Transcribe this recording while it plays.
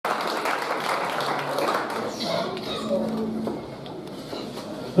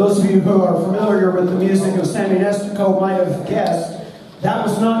Those of you who are familiar with the music of Sammy Nestico might have guessed that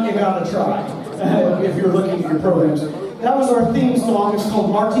was not You Gotta Try, if you're looking at your programs. That was our theme song. It's called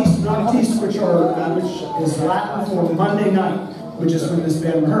Martis Noctis, which is Latin for Monday night, which is when this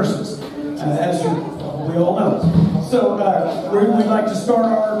band rehearses, as we all know. So we'd like to start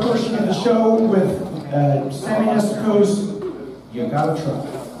our portion of the show with Sammy Nestico's You Gotta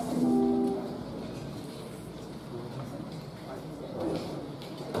Try.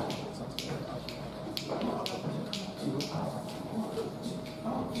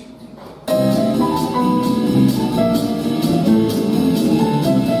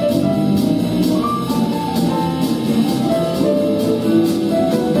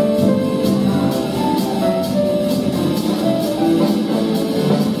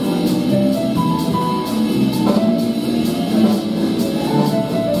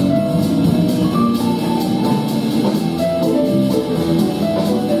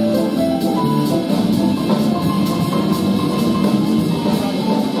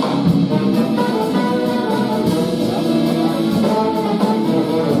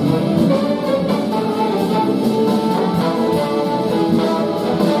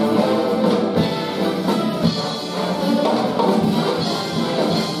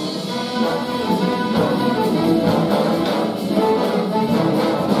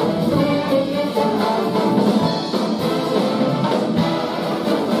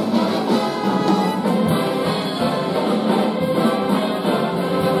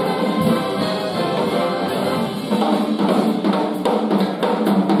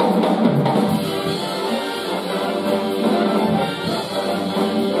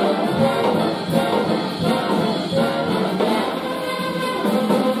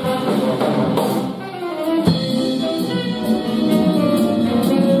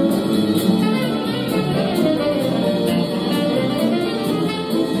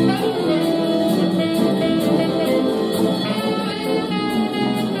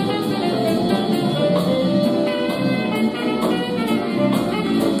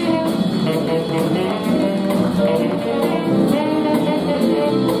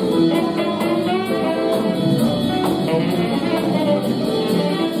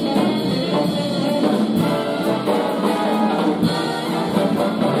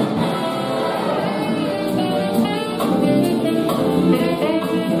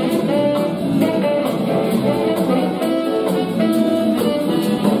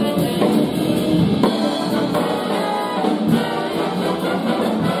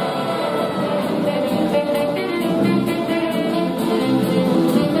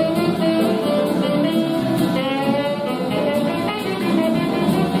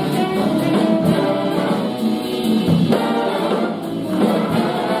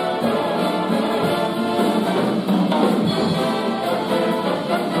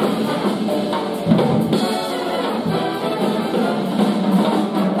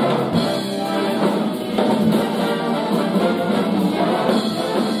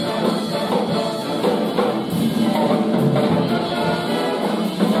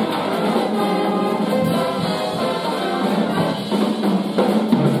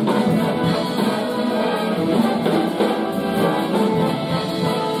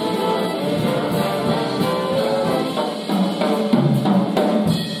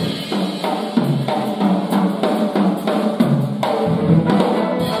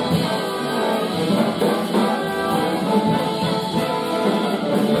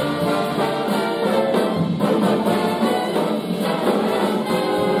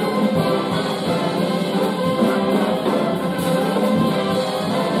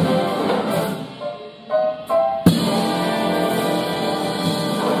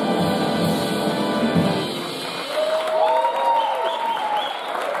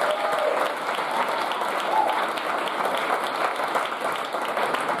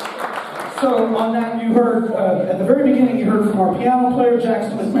 So on that, you heard, at the very beginning, you heard from our piano player,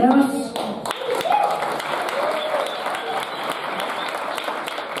 Jackson McManus.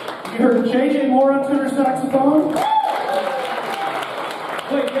 You heard J.J. Moore on tenor saxophone.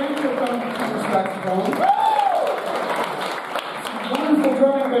 Clay Gangster on tenor saxophone. Wonderful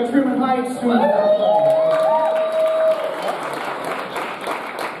drumming by Truman Heights, who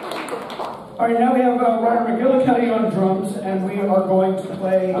All right, now we have Ryder McGillicuddy on drums, and we are going to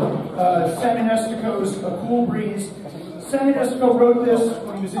play Sammy Nestico's A Cool Breeze. Sammy Nestico wrote this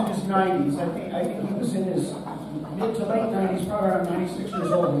when he was in his 90s. I think he was in his mid to late 90s, probably around 96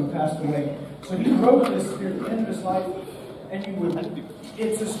 years old when he passed away. So he wrote this near the end of his life, and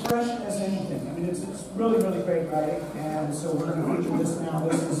it's as fresh as anything. I mean, it's really, really great writing, and so we're going to feature this now.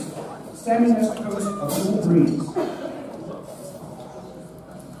 This is Sammy Nestico's A Cool Breeze.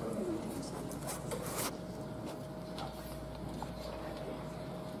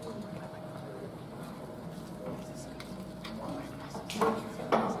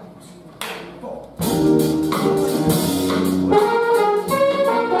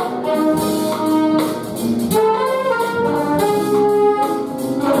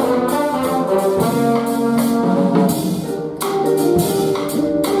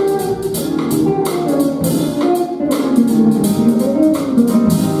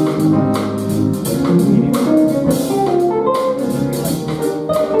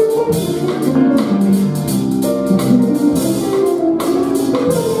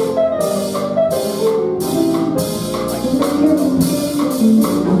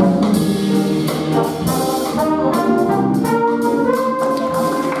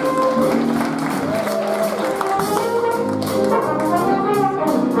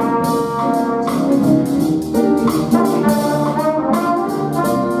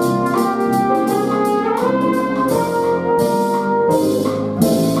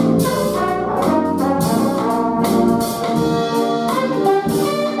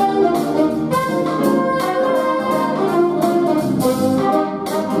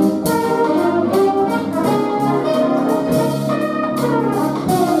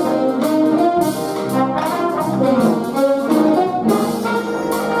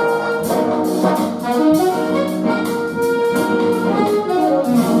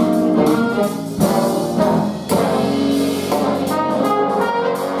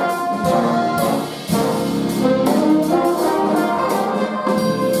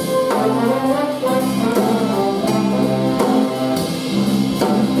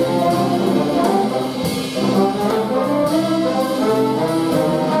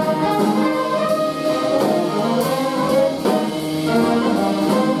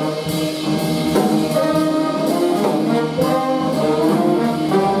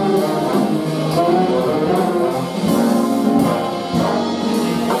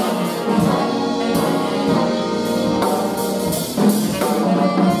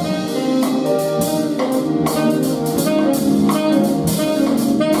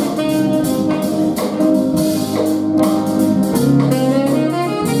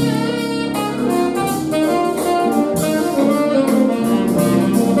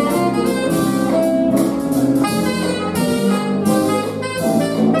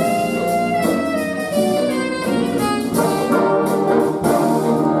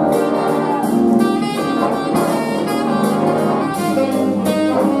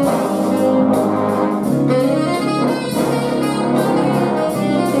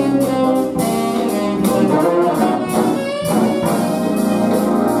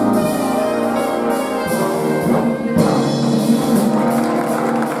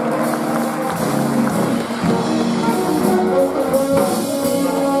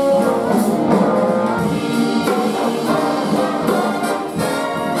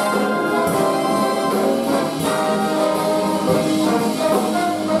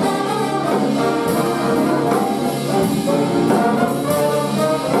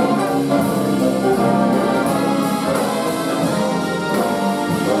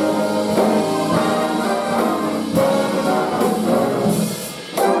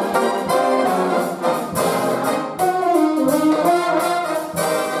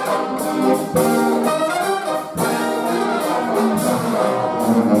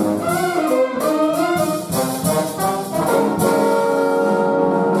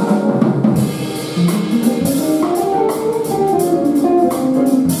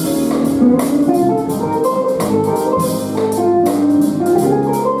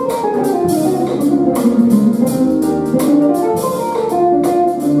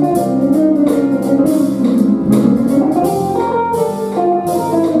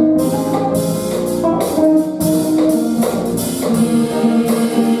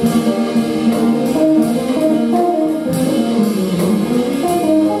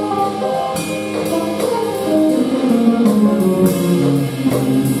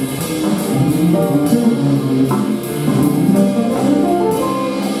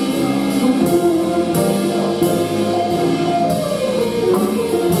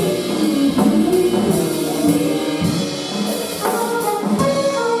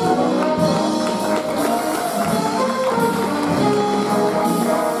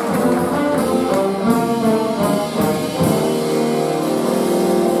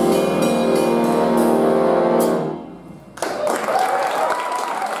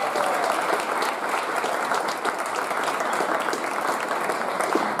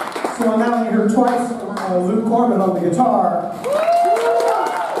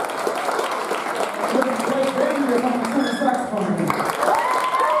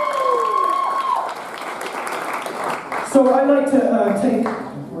 So I'd like to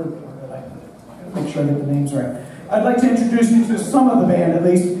make sure I get the names right. I'd like to introduce you to some of the band, at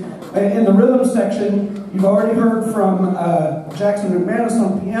least. In the rhythm section, you've already heard from Jackson McManus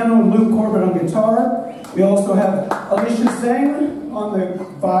on piano and Luke Corbett on guitar. We also have Alicia Zhang on the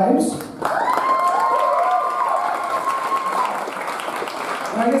vibes.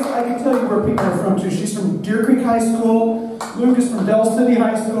 And I guess I can tell you where people are from too. She's from Deer Creek High School. Luke is from Del City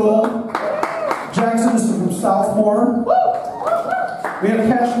High School. Jackson is from Southmore. We have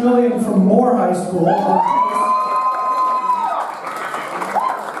Cash Million from Moore High School.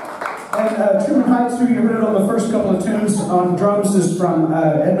 And Truman Heights, who you heard on the first couple of tunes on drums, is from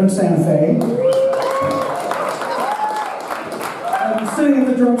Edmond Santa Fe. And sitting at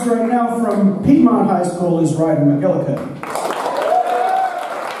the drums right now from Piedmont High School is Ryder McGillicuddy.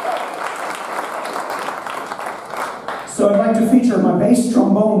 So I'd like to feature my bass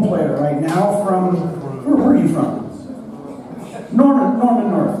trombone player right now from, where are you from? Norman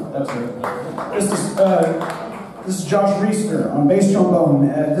North, that's right. This is Josh Reister on bass trombone.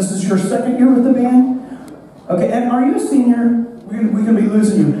 This is your second year with the band? Okay, and are you a senior? We're gonna be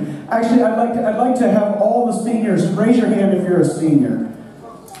losing you. Actually, I'd like to have all the seniors raise your hand if you're a senior.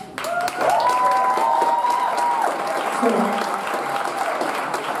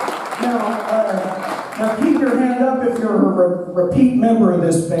 Now keep your hand up if you're a repeat member of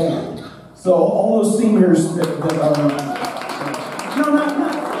this band. So all those seniors that are... No, not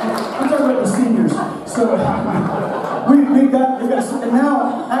I'm talking about the seniors. So we've got, and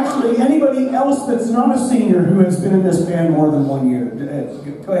now, actually, anybody else that's not a senior who has been in this band more than 1 year,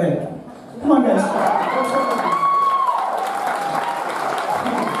 go ahead. Come on, guys.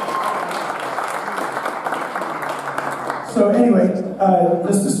 So anyway,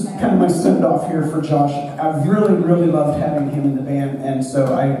 this is kind of my send-off here for Josh. I've really, really loved having him in the band, and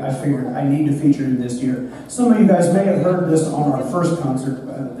so I figured I need to feature him this year. Some of you guys may have heard this on our first concert.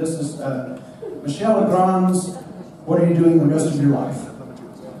 This is Michel Legrand's What Are You Doing the Rest of Your Life?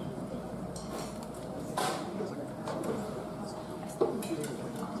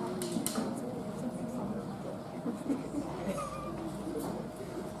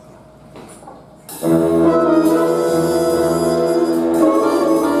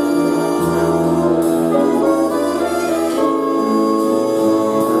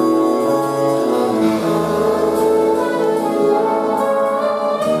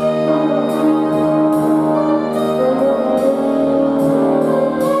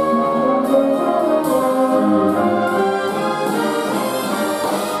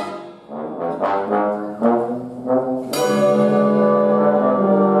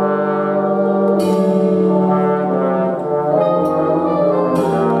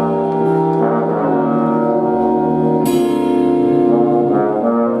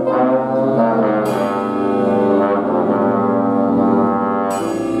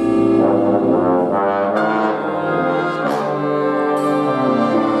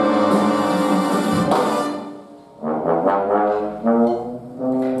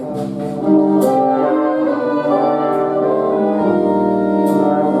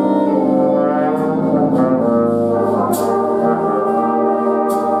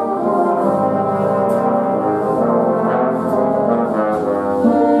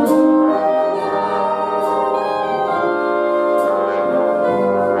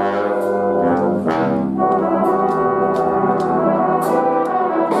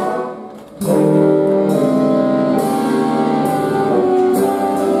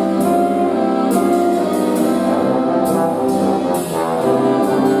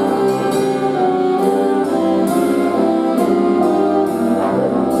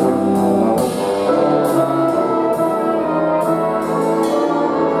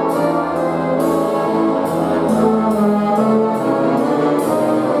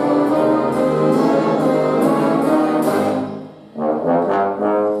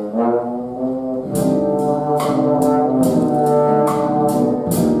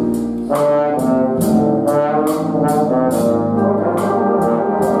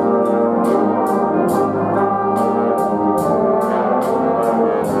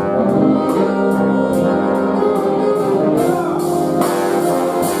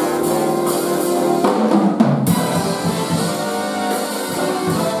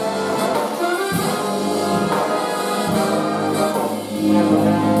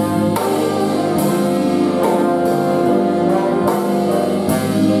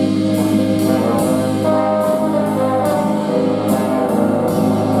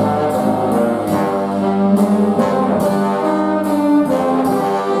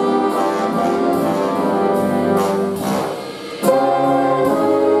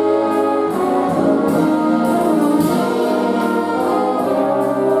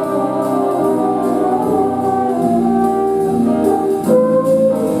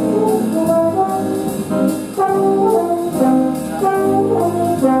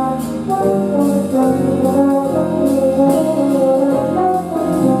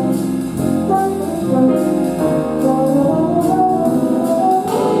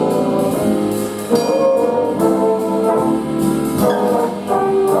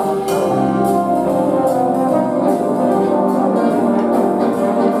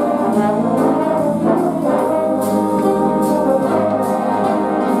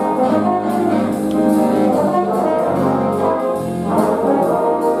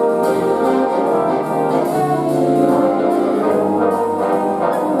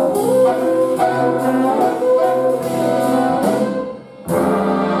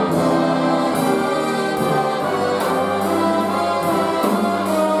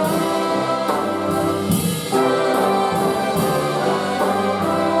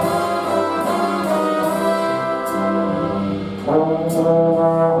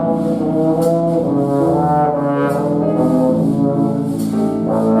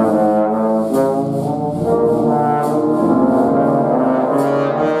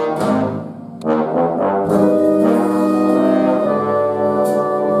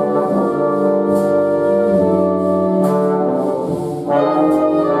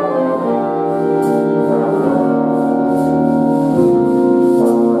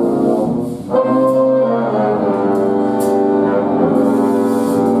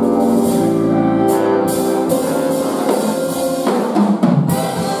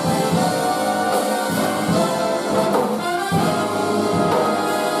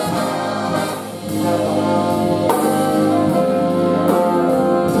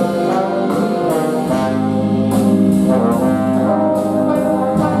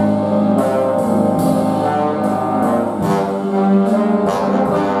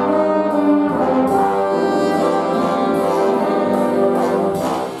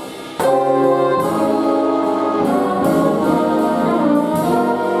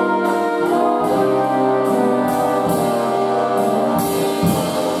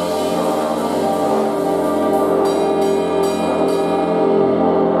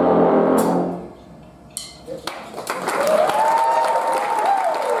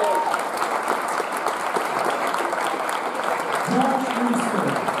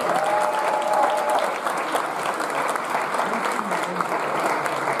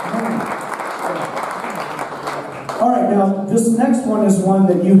 Now, this next one is one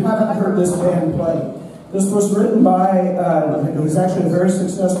that you haven't heard this band play. This was written by, he's actually a very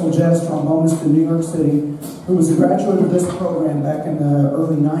successful jazz trombonist in New York City, who was a graduate of this program back in the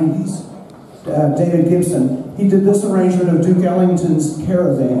early 90s, David Gibson. He did this arrangement of Duke Ellington's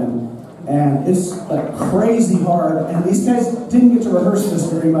Caravan, and it's like crazy hard, and these guys didn't get to rehearse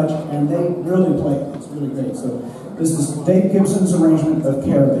this very much, and they really play it. It's really great. So this is Dave Gibson's arrangement of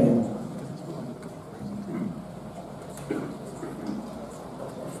Caravan.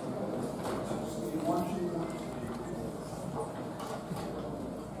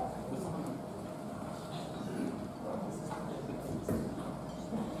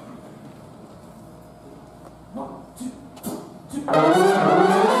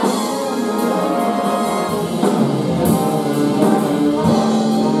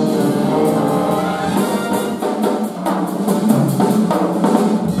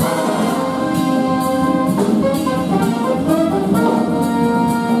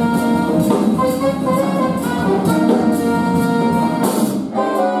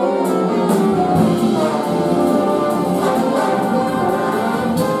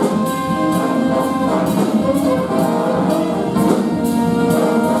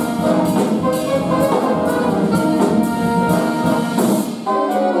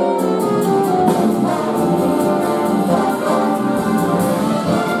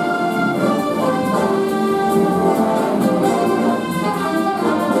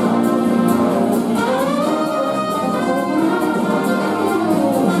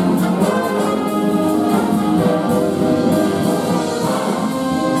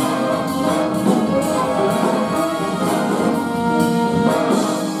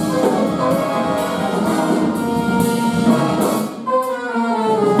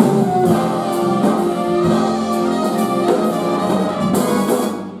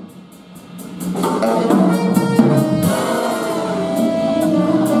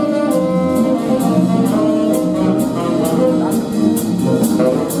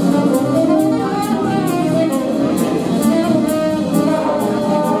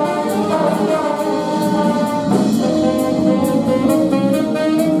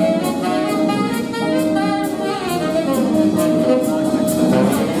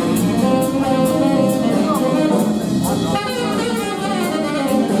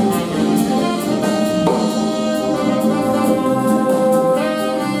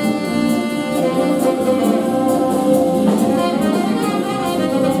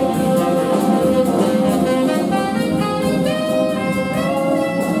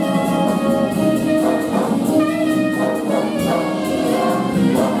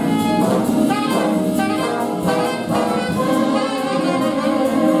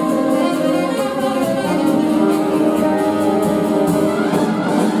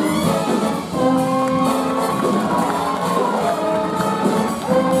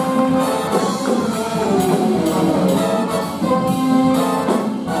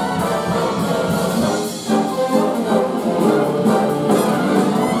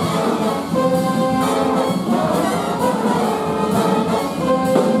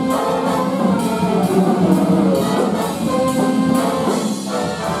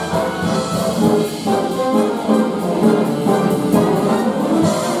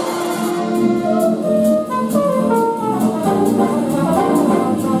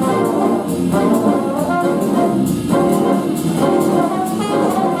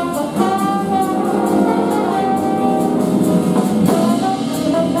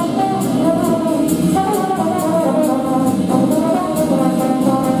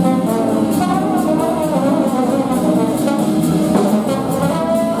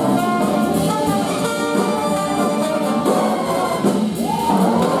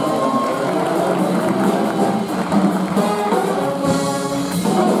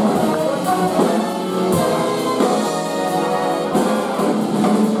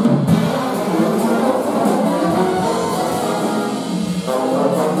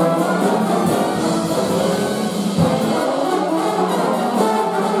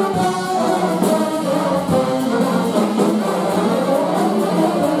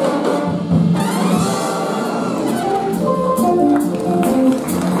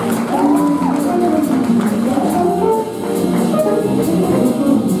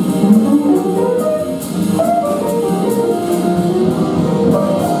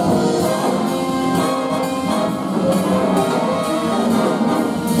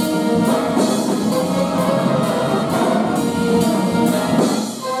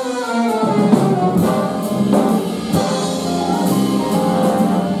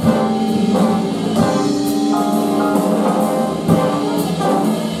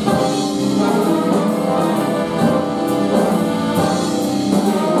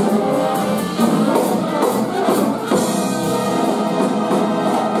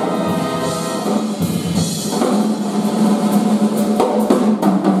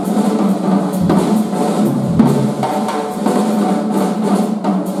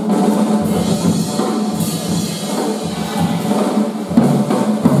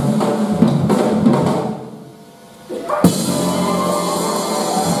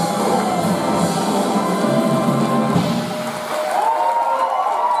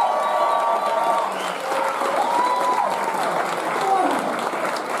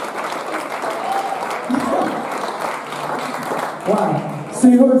 So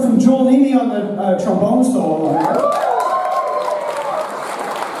you heard from Joel Nimi on the trombone solo. You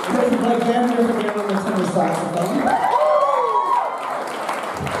heard from Blake Van Der again on the tenor saxophone.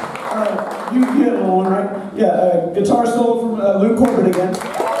 You get it on, right? Yeah, guitar solo from Luke Corbett again.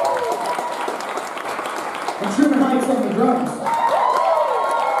 And Truman Heights on the drums.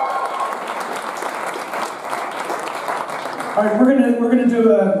 All right, we're gonna do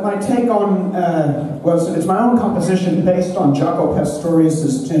my take on well, it's my own composition based on Jaco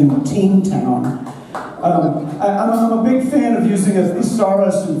Pastorius' tune "Teen Town." I'm a big fan of using a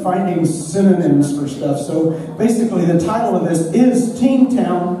thesaurus and finding synonyms for stuff. So basically, the title of this is "Teen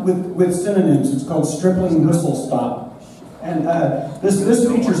Town" with synonyms. It's called "Stripling Whistle Stop," and this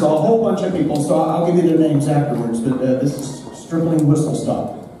features a whole bunch of people. So I'll give you their names afterwards. But this is "Stripling Whistle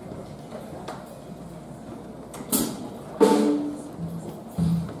Stop."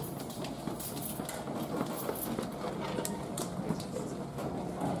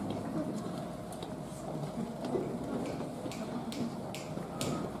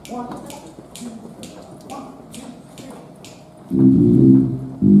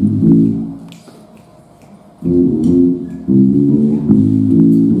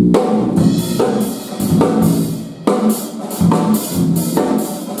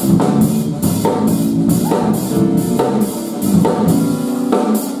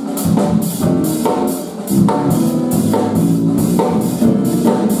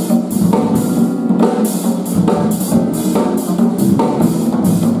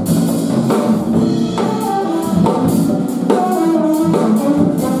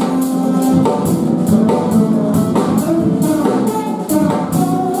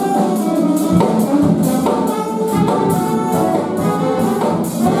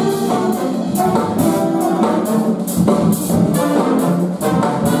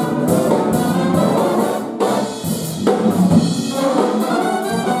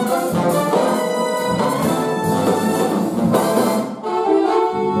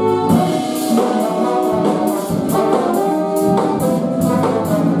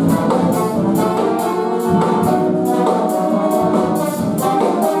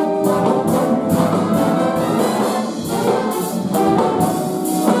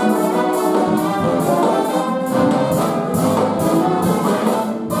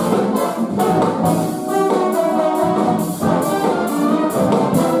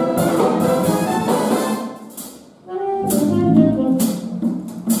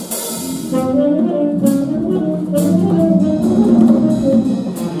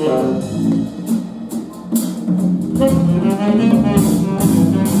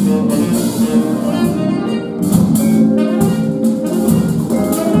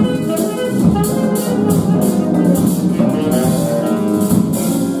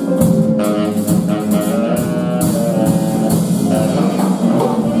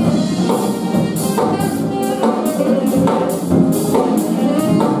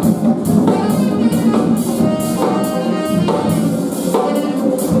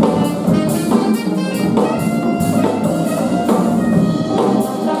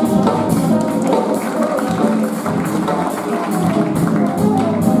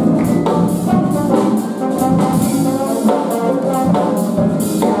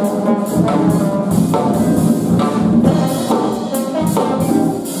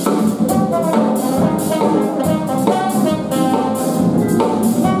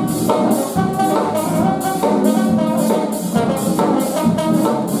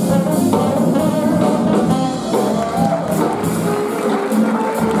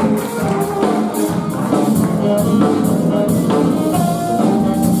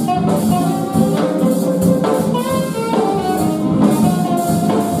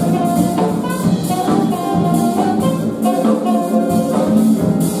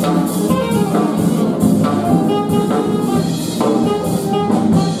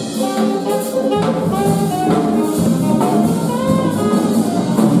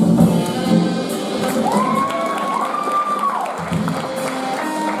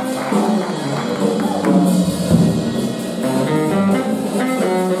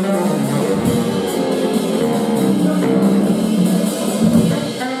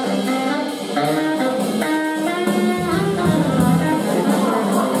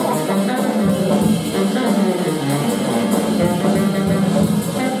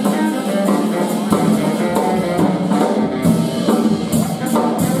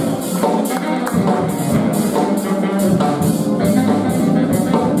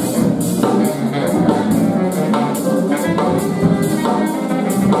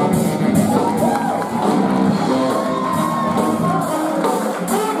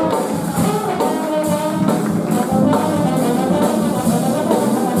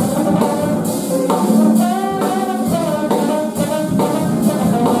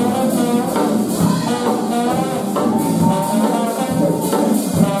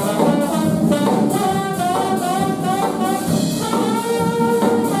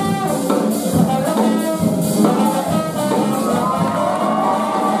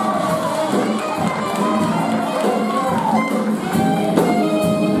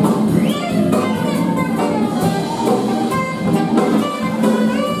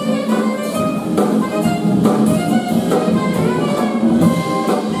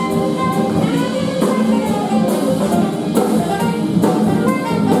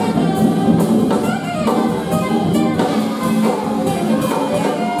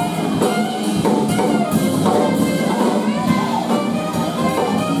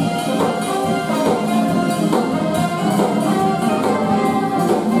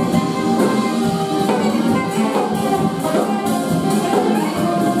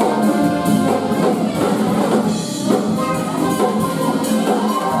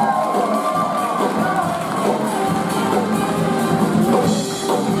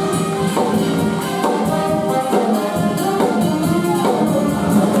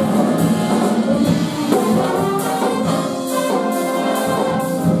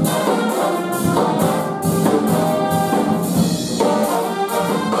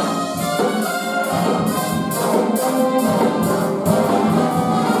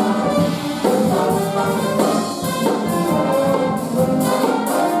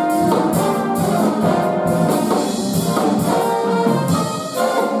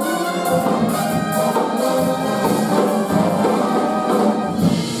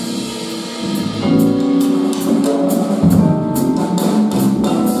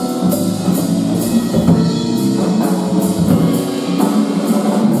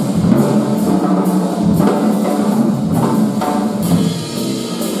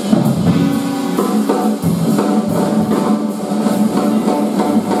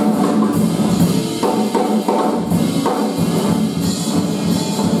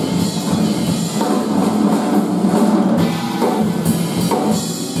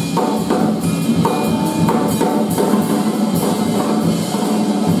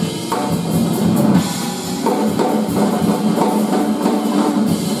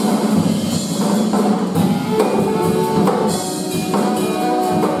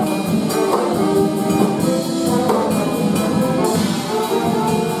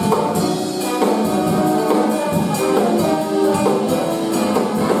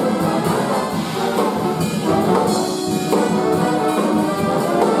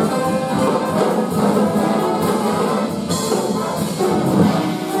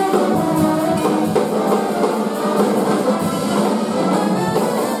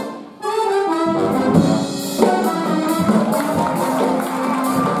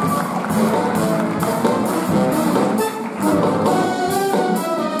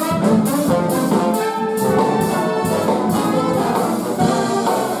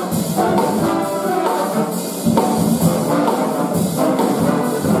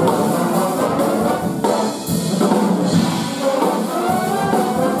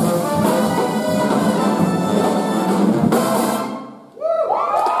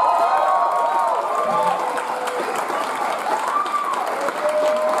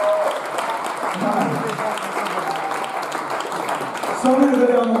 So I'm going to go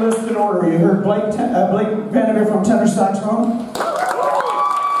down the list in order. You heard Blake Vanderveer from tenor saxophone.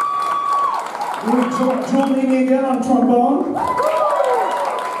 You heard Jewel Neely again on trombone.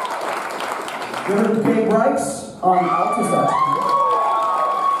 You heard Gabe Reichs on alto saxophone.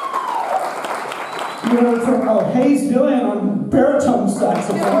 You heard from Hayes Dillian on baritone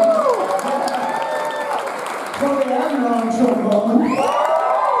saxophone. Chloe Abner on trombone.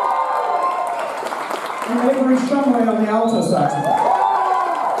 And Avery Shumway on the alto saxophone.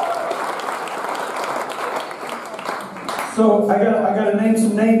 So I gotta name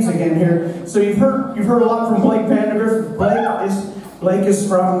some names again here. So you've heard a lot from Blake Vanderveer. Blake is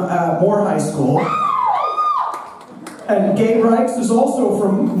from Moore High School, and Gabe Reichs is also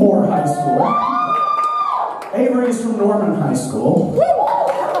from Moore High School. Avery is from Norman High School.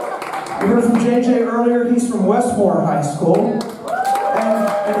 You heard from JJ earlier. He's from Westmore High School,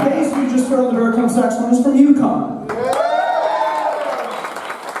 and Hayes, who just heard on the baritone saxophone, is from UConn.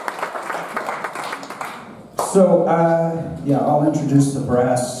 So, yeah, I'll introduce the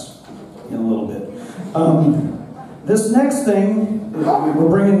brass in a little bit. This next thing, we're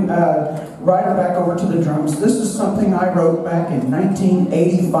bringing Ryder back over to the drums. This is something I wrote back in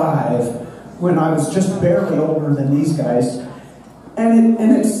 1985 when I was just barely older than these guys. And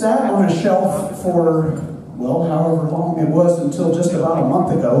it sat on a shelf for, well, however long it was until just about a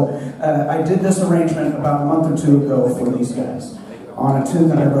month ago. I did this arrangement about a month or two ago for these guys, on a tune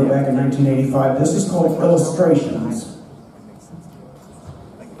that I wrote back in 1985. This is called Illustrations.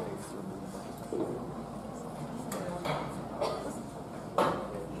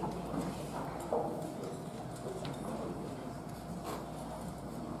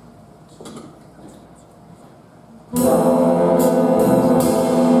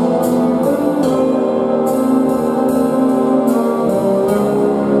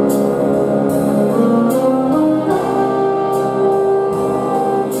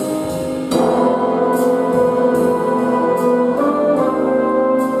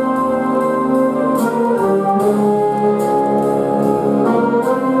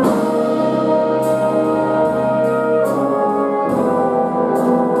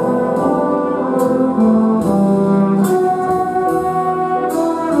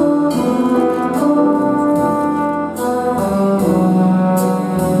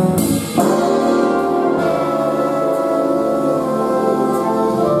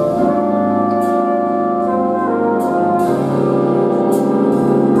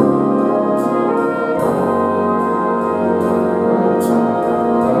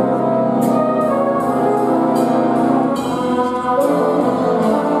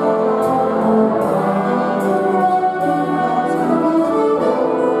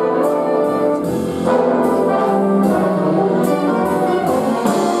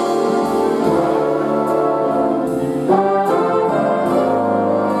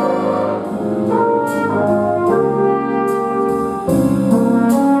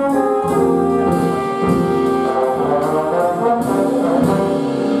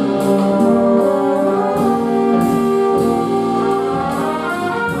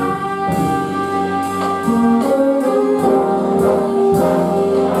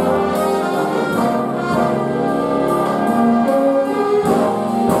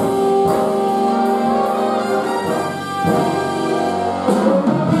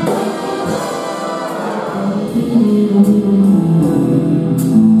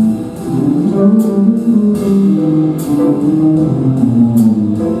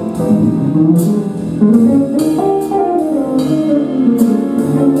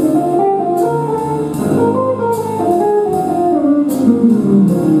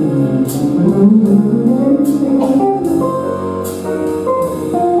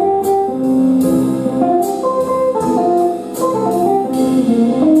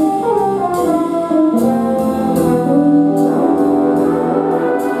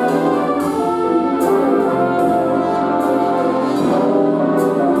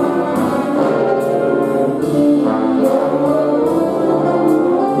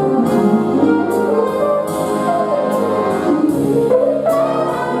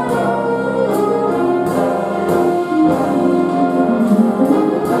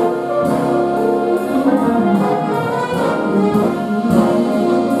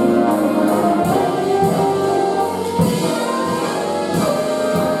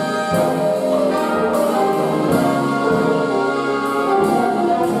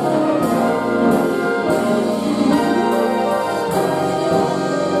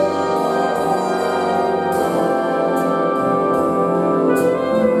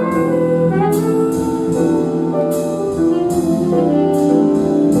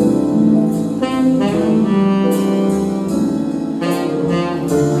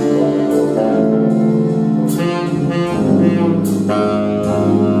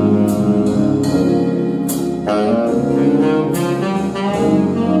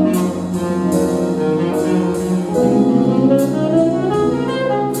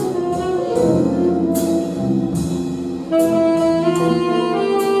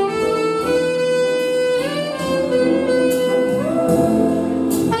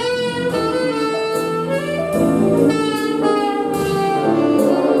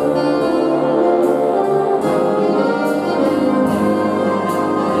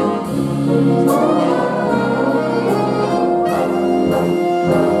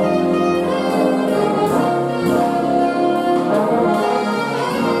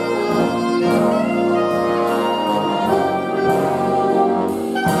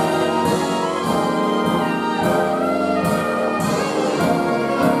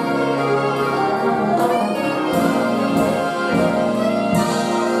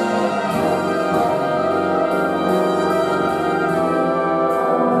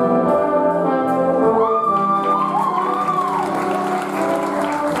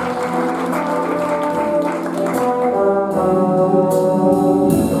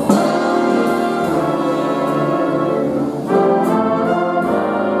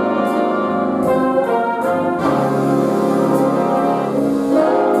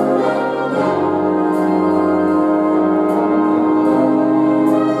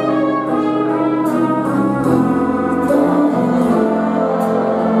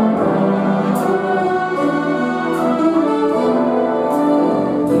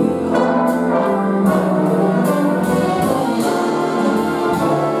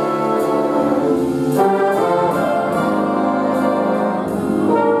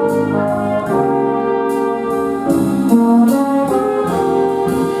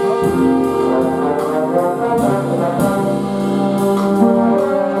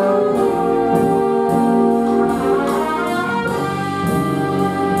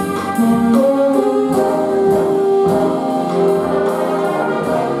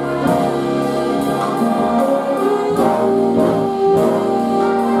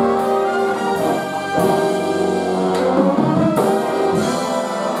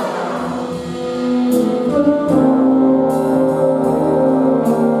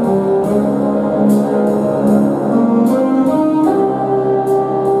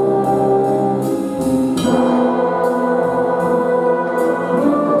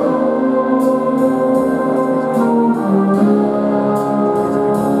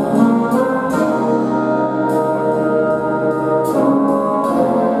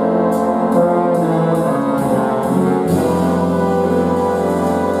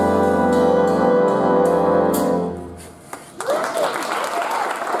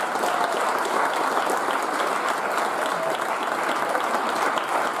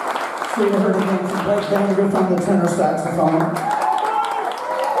 So you heard again from Blake Vandergriff on the tenor saxophone,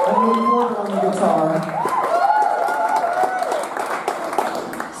 and Lee Porter on the guitar.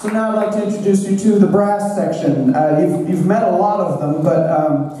 So now I'd like to introduce you to the brass section. You've met a lot of them, but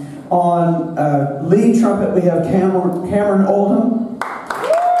on lead trumpet we have Cameron Oldham.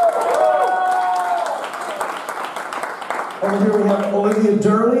 Over here we have Olivia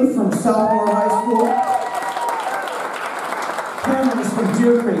Durley from Southmore High School. Cameron is from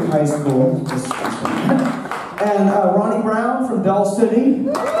Deer Creek High School. And Ronnie Brown from Dell City.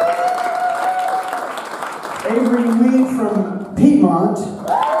 Avery Weed from Piedmont.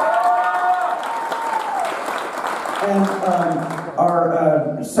 And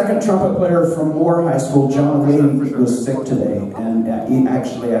our second trumpet player from Moore High School, John Lee, was sick today. And I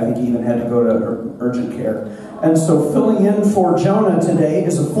think he even had to go to urgent care. And so filling in for Jonah today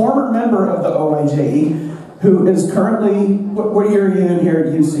is a former member of the OIJE who is currently, what year are you in here at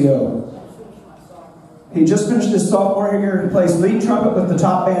UCO? He just finished his sophomore year. He plays lead trumpet with the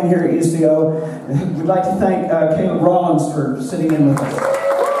top band here at UCO. We'd like to thank Caleb Rollins for sitting in with us.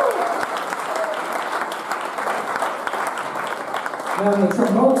 Now in the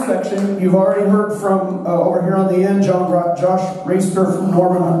trombone section, you've already heard from, over here on the end, Josh Reister from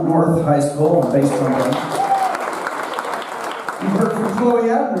Norman North High School on bass trombone. You've heard from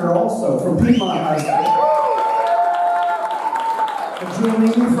Chloe Abner also from Piedmont High School. And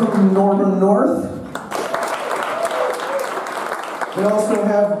Julie from Norman North. We also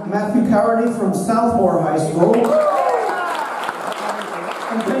have Matthew Cowardy from Southmore High School.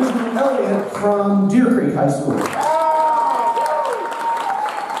 And Benjamin Elliott from Deer Creek High School.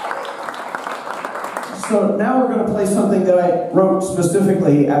 So now we're going to play something that I wrote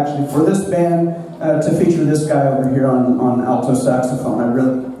specifically, actually, for this band to feature this guy over here on alto saxophone.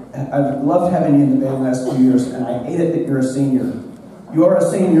 I've loved having you in the band the last 2 years, and I hate it that you're a senior. You are a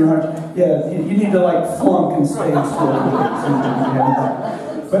senior, aren't you? Yeah, you need to like flunk and stay in school.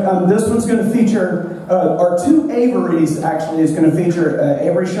 But this one's going to feature, our two Averys actually is going to feature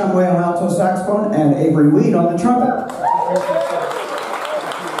Avery Shumway on alto saxophone and Avery Weed on the trumpet.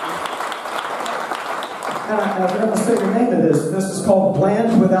 And I forgot to say the name of this. This is called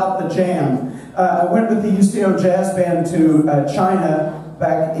Bland Without the Jam. I went with the UCO Jazz Band to China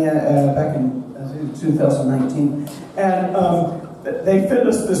back in 2019, and they fed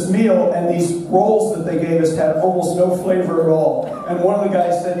us this meal, and these rolls that they gave us had almost no flavor at all. And one of the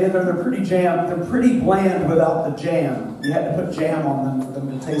guys said, yeah, they're pretty they're pretty bland without the jam. You had to put jam on them for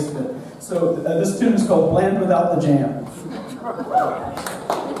them to taste it. So this tune is called Bland Without the Jam.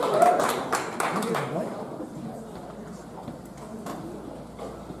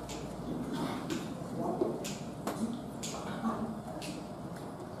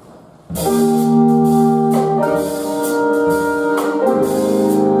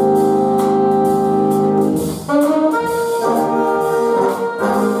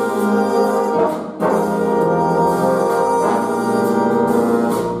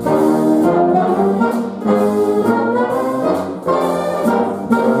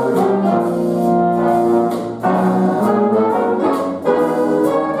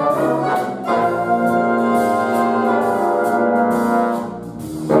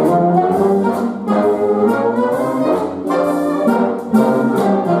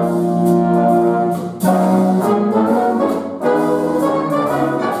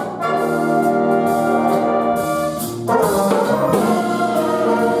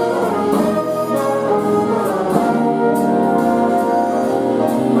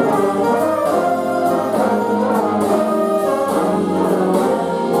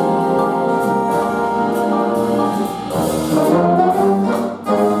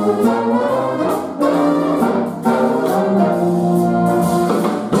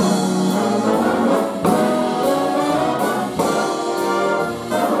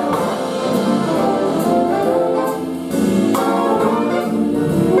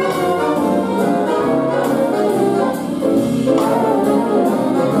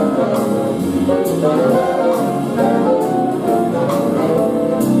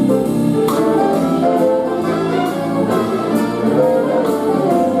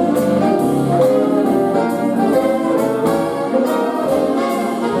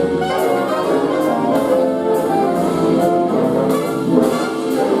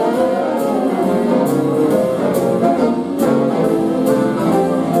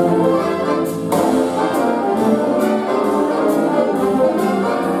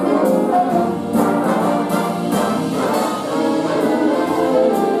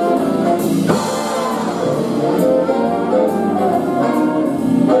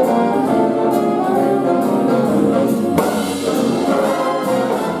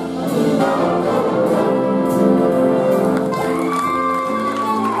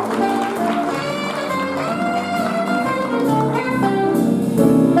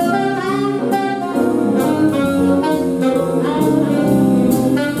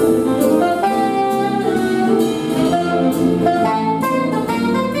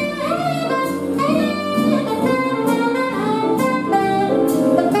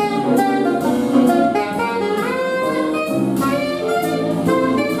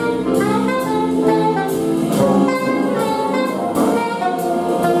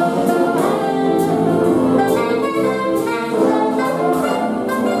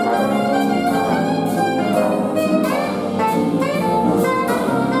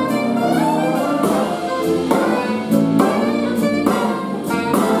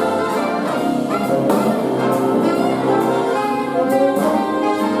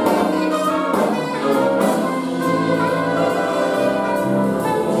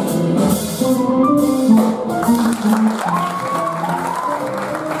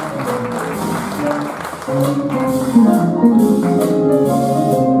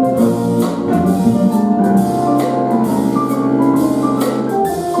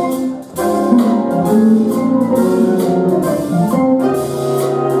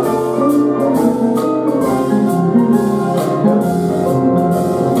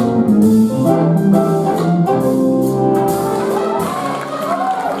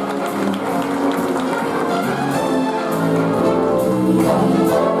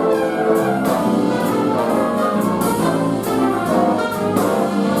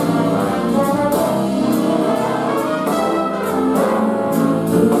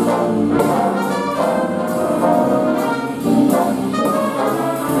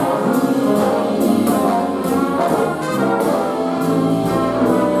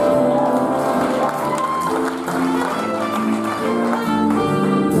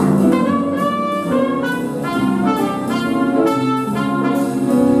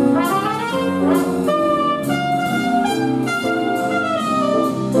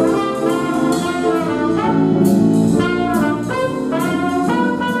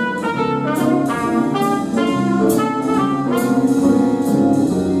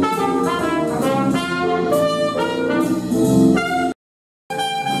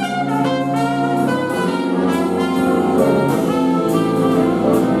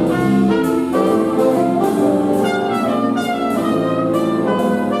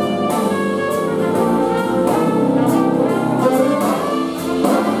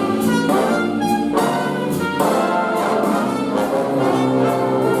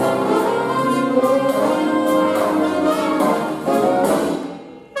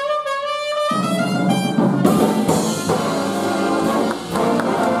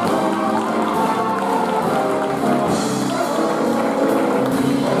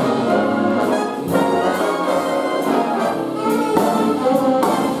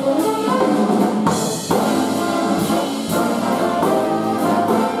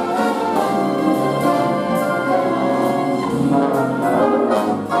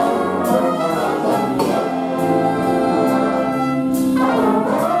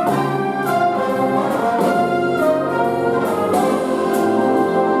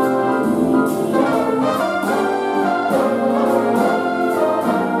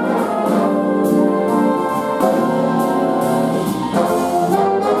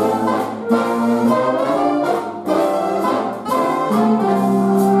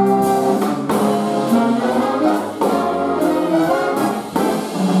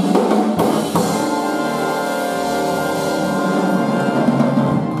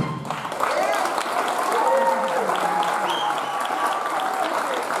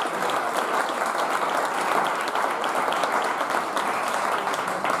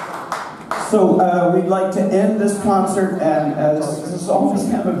 So we'd like to end this concert, and this is almost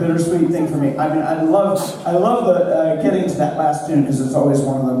kind of a bittersweet thing for me. I mean, I love the getting to that last tune because it's always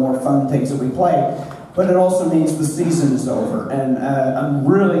one of the more fun things that we play. But it also means the season is over, and I'm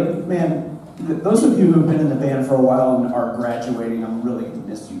really, man, those of you who've been in the band for a while and are graduating, I'm really gonna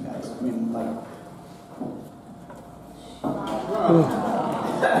miss you guys. I mean, like.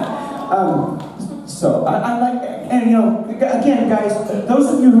 So I like, and you know, again, guys,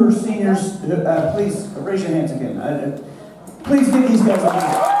 those of you who are seniors, please raise your hands again. Please give these guys a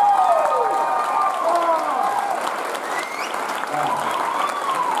hand.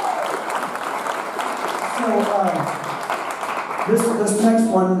 So this next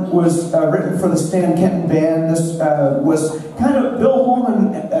one was written for the Stan Kenton Band. This was kind of, Bill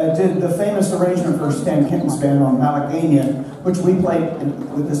Holman did the famous arrangement for Stan Kenton's band on Malagueña, which we played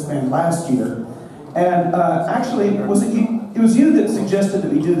with this band last year. And actually, was it you? It was you that suggested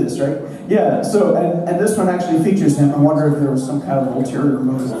that we do this, right? Yeah. So, and this one actually features him. I wonder if there was some kind of ulterior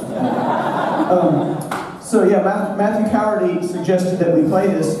motive. So yeah, Matthew Cowardy suggested that we play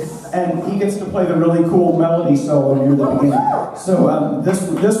this, and he gets to play the really cool melody solo near the beginning. So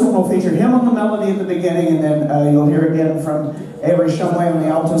this one will feature him on the melody at the beginning, and then you'll hear again from Avery Shumway on the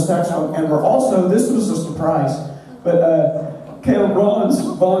alto saxophone. And we're also, this was a surprise, but Caleb Rollins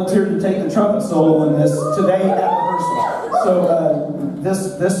volunteered to take the trumpet solo in this today at rehearsal. So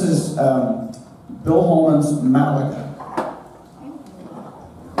this is Bill Holman's Malaga.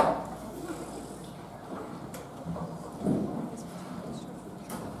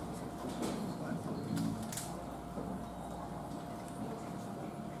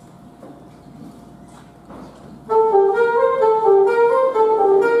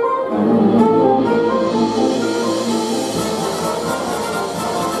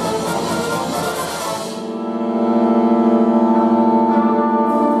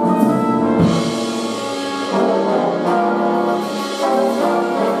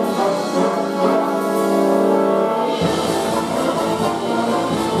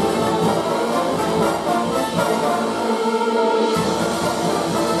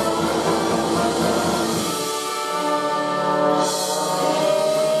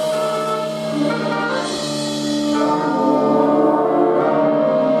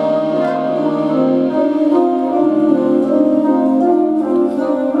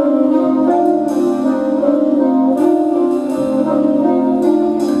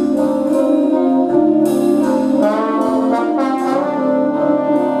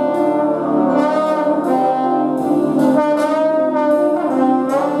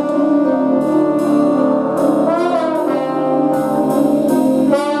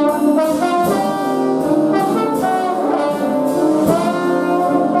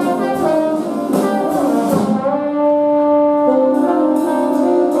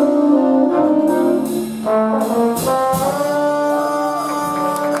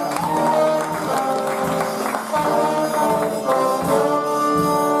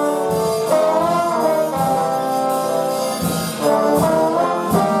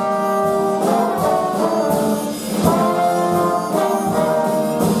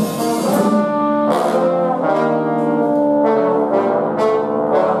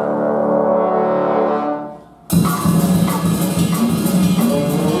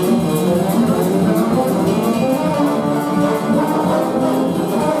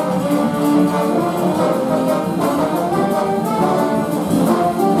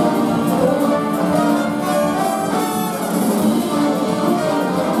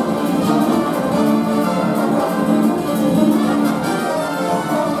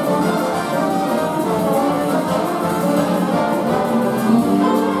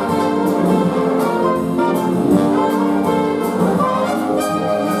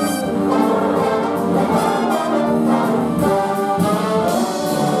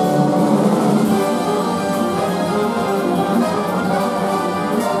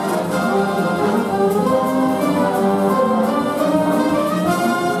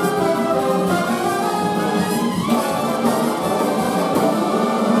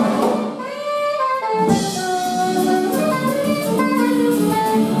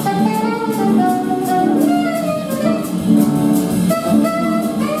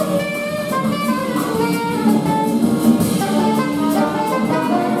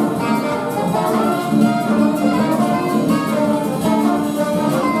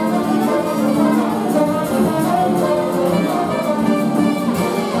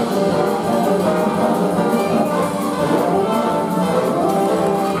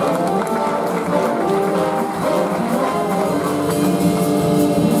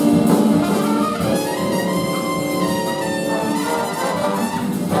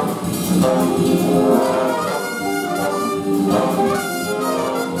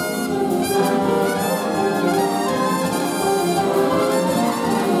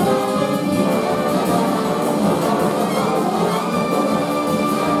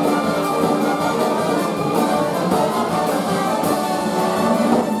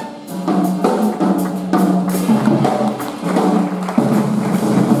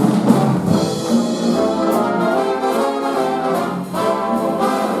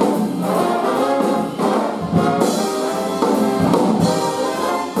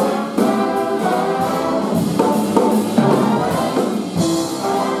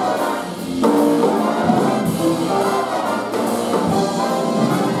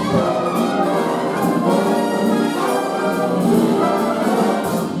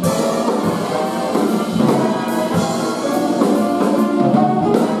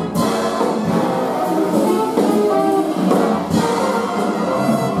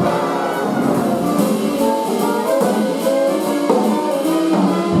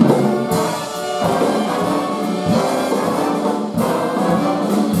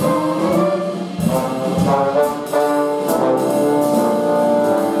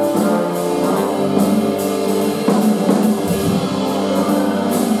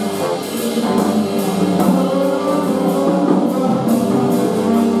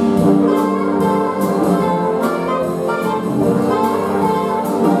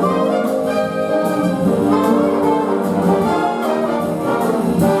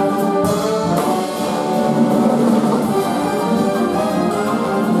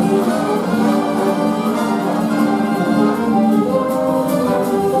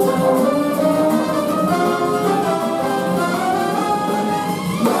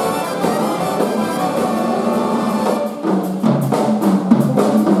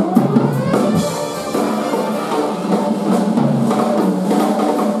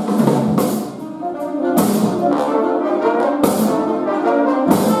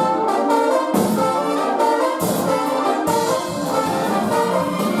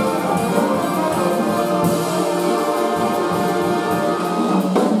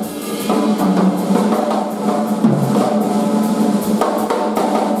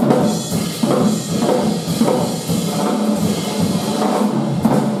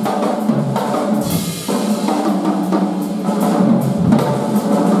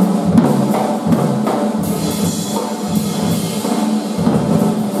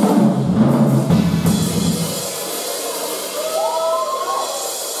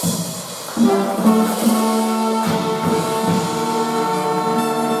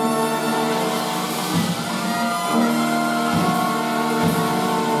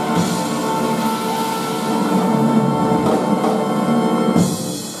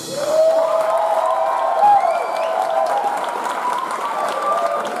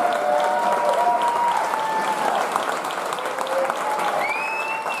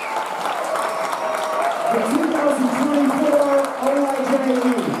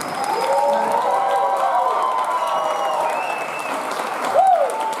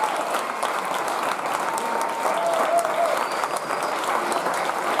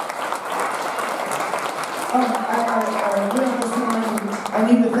 I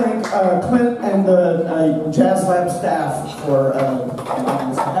need to thank Clint and the Jazz Lab staff for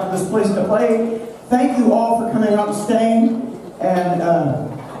having this place to play. Thank you all for coming out and staying, and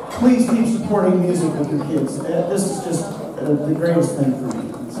please keep supporting music with your kids. This is just the greatest thing for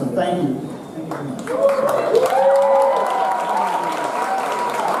me. So thank you. Thank you very much.